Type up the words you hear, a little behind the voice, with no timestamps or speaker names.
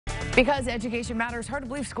Because education matters, hard to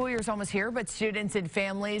believe school year is almost here, but students and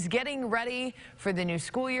families getting ready for the new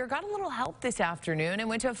school year got a little help this afternoon and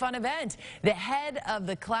went to a fun event. The head of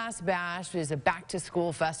the Class Bash is a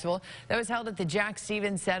back-to-school festival that was held at the Jack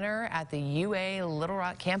Stevens Center at the UA Little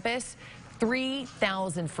Rock campus.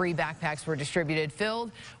 3,000 free backpacks were distributed,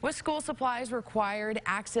 filled with school supplies required,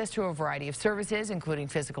 access to a variety of services, including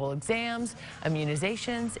physical exams,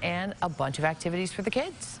 immunizations, and a bunch of activities for the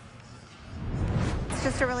kids. It's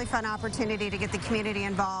just a really fun opportunity to get the community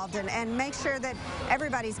involved and make sure that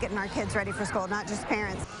everybody's getting our kids ready for school, not just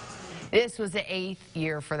parents. This was the 8th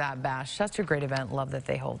year for that bash. Such a great event. Love that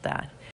they hold that.